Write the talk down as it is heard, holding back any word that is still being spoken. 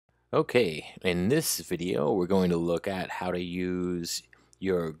Okay, in this video, we're going to look at how to use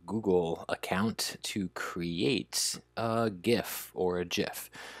your Google account to create a GIF or a GIF.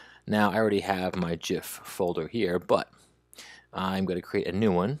 Now, I already have my GIF folder here, but I'm going to create a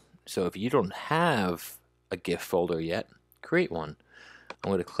new one. So if you don't have a GIF folder yet, create one. I'm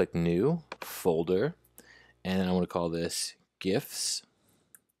going to click New, Folder, and I'm going to call this Gifs.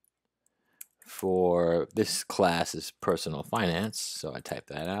 For this class is Personal Finance, so I type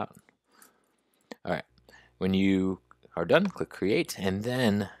that out. All right, when you are done, click Create, and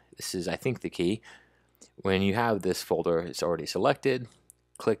then this is, I think, the key. When you have this folder, it's already selected,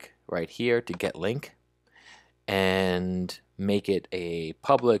 click right here to Get Link, and make it a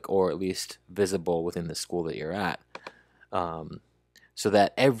public or at least visible within the school that you're at, so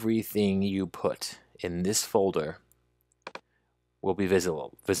that everything you put in this folder will be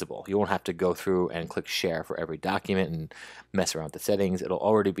visible. You won't have to go through and click share for every document and mess around with the settings. It'll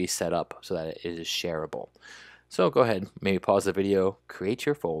already be set up so that it is shareable. So go ahead, maybe pause the video, create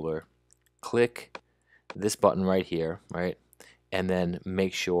your folder, click this button right here, right? And then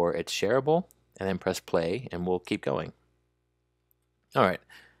make sure it's shareable, and then press play, and we'll keep going. All right,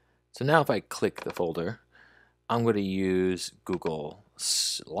 so now if I click the folder, I'm going to use Google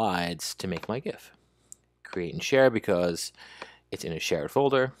Slides to make my GIF. Create and share because it's in a shared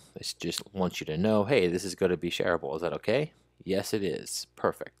folder. It just wants you to know, hey, this is going to be shareable. Is that okay? Yes, it is.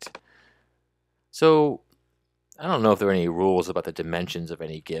 Perfect. So I don't know if there are any rules about the dimensions of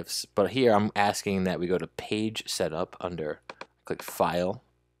any GIFs, but here I'm asking that we go to Page Setup under, click File,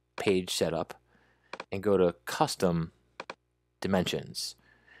 Page Setup, and go to Custom Dimensions.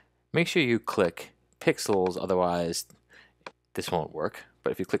 Make sure you click pixels, otherwise this won't work.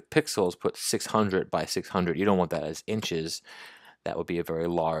 But if you click pixels, put 600 by 600. You don't want that as inches. That would be a very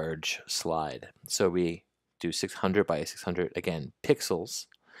large slide. So we do 600 by 600, again, pixels,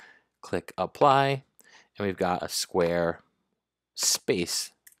 click apply, and we've got a square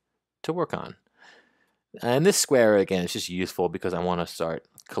space to work on. And this square, again, is just useful because I want to start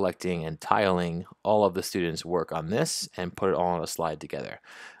collecting and tiling all of the students' work on this and put it all on a slide together.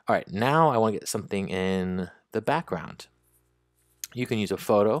 All right, now I want to get something in the background. You can use a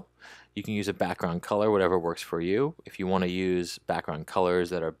photo. You can use a background color, whatever works for you. If you want to use background colors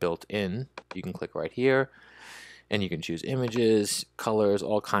that are built in, you can click right here, and you can choose images, colors,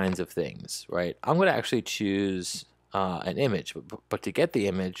 all kinds of things, right? I'm going to actually choose an image, but to get the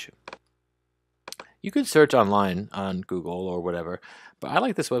image, you could search online on Google or whatever, but I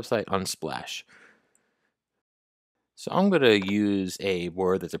like this website Unsplash. So I'm going to use a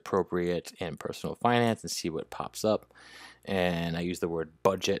word that's appropriate in personal finance and see what pops up. And I use the word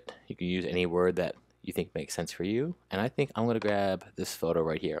budget. You can use any word that you think makes sense for you. And I think I'm going to grab this photo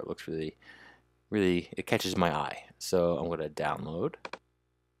right here. It looks really, it catches my eye. So I'm going to download.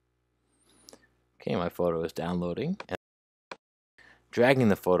 Okay, my photo is downloading. And dragging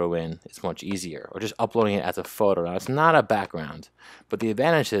the photo in is much easier, or just uploading it as a photo. Now, it's not a background, but the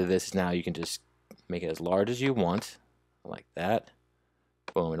advantage of this is now you can just make it as large as you want, like that.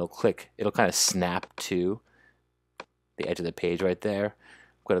 Boom, it'll kind of snap to the edge of the page right there.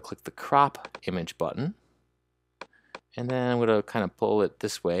 I'm going to click the crop image button, and then I'm going to kind of pull it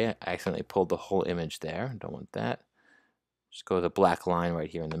this way. I accidentally pulled the whole image there. Don't want that. Just go to the black line right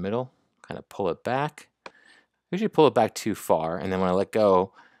here in the middle, kind of pull it back. Usually pull it back too far, and then when I let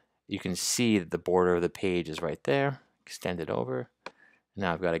go, you can see that the border of the page is right there. Extend it over.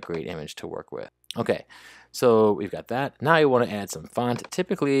 Now I've got a great image to work with. Okay, so we've got that. Now you want to add some font.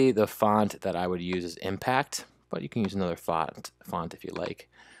 Typically, the font that I would use is Impact, but you can use another font if you like.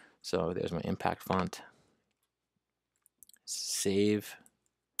 So there's my Impact font. Save.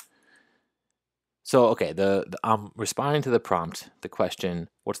 So, okay, I'm responding to the prompt, the question,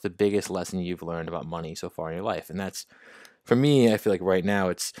 what's the biggest lesson you've learned about money so far in your life? And that's, for me, I feel like right now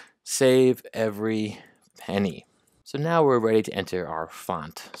it's save every penny. So now we're ready to enter our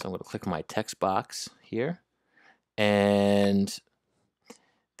font. So I'm going to click my text box here. And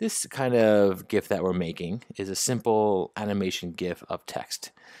this kind of GIF that we're making is a simple animation GIF of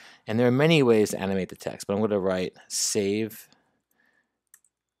text. And there are many ways to animate the text, but I'm going to write save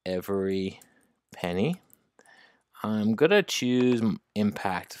every penny. I'm going to choose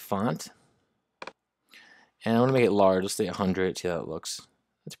Impact font. And I want to make it large. Let's say 100. See how it looks.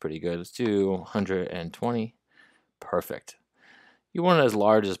 That's pretty good. Let's do 120. Perfect. You want it as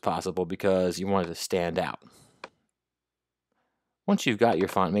large as possible because you want it to stand out. Once you've got your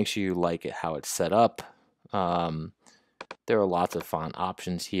font, make sure you like it how it's set up. There are lots of font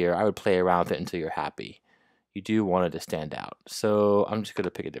options here. I would play around with it until you're happy. You do want it to stand out. So I'm just going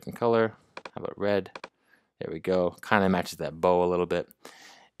to pick a different color. How about red? There we go. Kind of matches that bow a little bit.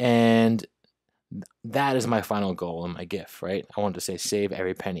 And that is my final goal in my GIF, right? I want to say save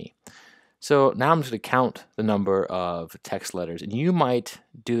every penny. So now I'm just going to count the number of text letters, and you might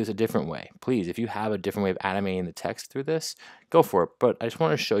do this a different way. Please, if you have a different way of animating the text through this, go for it. But I just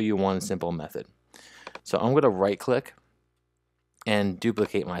want to show you one simple method. So I'm going to right click and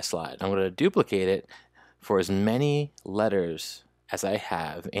duplicate my slide. I'm going to duplicate it for as many letters as I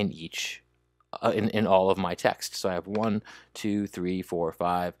have in each in all of my text. So I have 1, 2, 3, 4,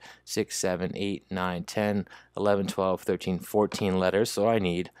 5, 6, 7, 8, 9, 10, 11, 12, 13, 14 letters. So I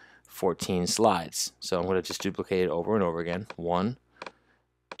need 14 slides. So I'm going to just duplicate it over and over again. 1,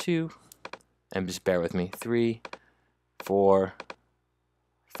 2, and just bear with me. 3, 4,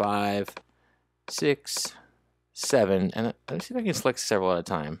 5, 6, 7, and let me see if I can select several at a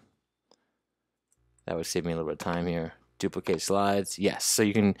time. That would save me a little bit of time here. Duplicate slides. Yes, so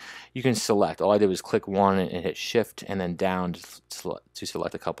you can select. All I did was click one and hit Shift and then down to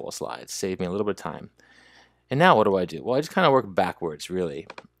select a couple of slides. Save me a little bit of time. And now what do? Well, I just kind of work backwards, really.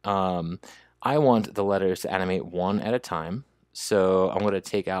 I want the letters to animate one at a time. So I'm going to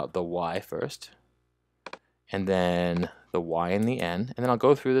take out the Y first, and then the Y in the end. And then I'll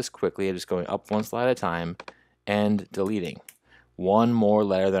go through this quickly. I'm just going up one slide at a time and deleting. One more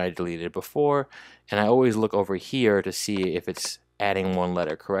letter than I deleted before, and I always look over here to see if it's adding one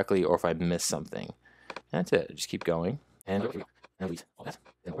letter correctly or if I missed something. And that's it. Just keep going. And delete all that.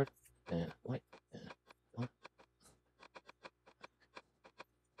 And word. And white. And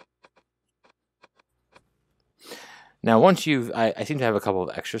now once I seem to have a couple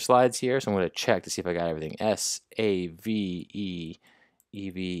of extra slides here, so I'm going to check to see if I got everything. SAVEEVERY.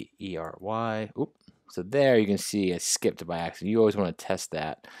 Oop. So there you can see I skipped by accident. You always want to test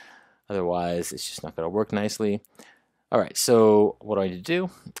that. Otherwise, it's just not going to work nicely. All right, so what do I need to do?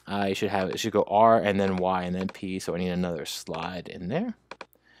 It should go R and then Y and then P, so I need another slide in there.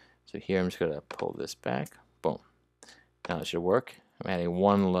 So here I'm just going to pull this back. Boom. Now it should work. I'm adding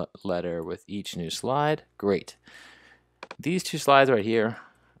one letter with each new slide. Great. These two slides right here,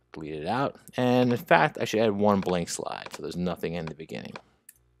 delete it out. And in fact, I should add one blank slide, so there's nothing in the beginning.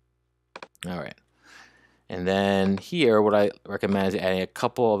 All right. And then here, what I recommend is adding a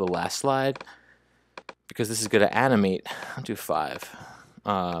couple of the last slide, because this is going to animate. I'll do 5.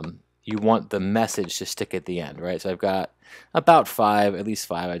 You want the message to stick at the end, right? So I've got about 5, at least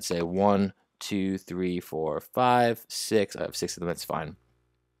 5, I'd say. 1, 2, 3, 4, 5, 6. I have 6 of them, that's fine.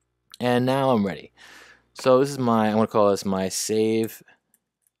 And now I'm ready. So this is I'm going to call this my save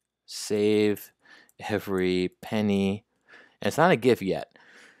every penny. And it's not a GIF yet.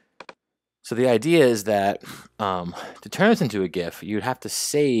 So the idea is that to turn this into a GIF, you'd have to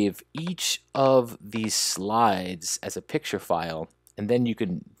save each of these slides as a picture file, and then you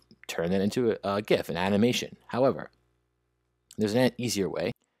can turn that into a GIF, an animation. However, there's an easier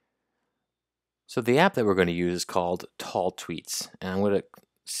way. So the app that we're going to use is called Tall Tweets, and I'm going to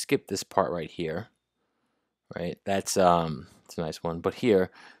skip this part right here. Right, it's a nice one. But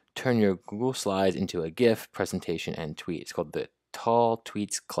here, turn your Google Slides into a GIF, presentation, and tweet. It's called the Tall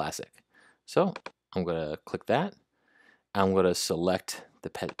Tweets Classic. So I'm going to click that. I'm going to select the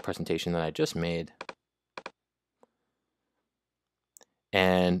presentation that I just made.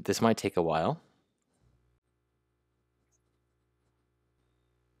 And this might take a while.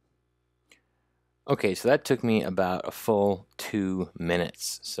 Okay, so that took me about a full 2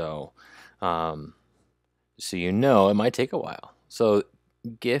 minutes. So, so you know it might take a while. So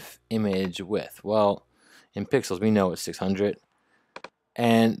GIF image width. Well, in pixels, we know it's 600.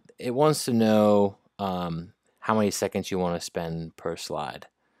 And it wants to know how many seconds you want to spend per slide.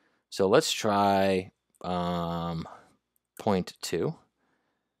 So let's try 0.2.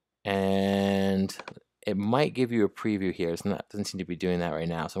 And it might give you a preview here. It doesn't seem to be doing that right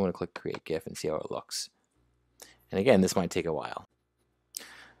now. So I'm going to click Create GIF and see how it looks. And again, this might take a while.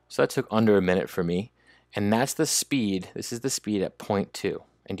 So that took under a minute for me. And that's the speed. This is the speed at 0.2.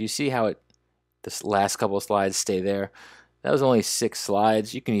 And do you see how this last couple of slides stay there? That was only 6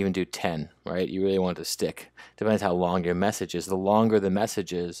 slides. You can even do 10, right? You really want to stick. Depends how long your message is. The longer the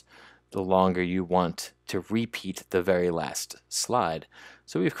message is, the longer you want to repeat the very last slide.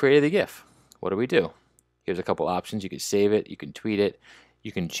 So we've created the GIF. What do? Here's a couple options. You can save it, you can tweet it,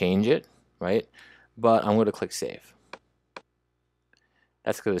 you can change it, right? But I'm going to click Save.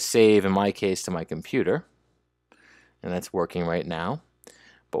 That's going to save, in my case, to my computer. And that's working right now.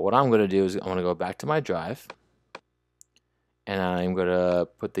 But what I'm going to do is I'm going to go back to my drive. And I'm going to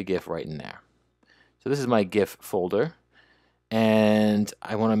put the GIF right in there. So this is my GIF folder. And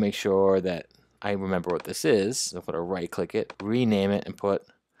I want to make sure that I remember what this is. So I'm going to right click it, rename it, and put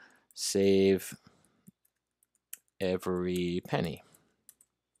Save Every Penny.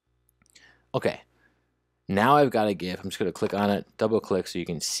 Okay, now I've got a GIF. I'm just going to click on it, double click so you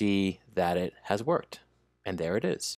can see that it has worked. And there it is.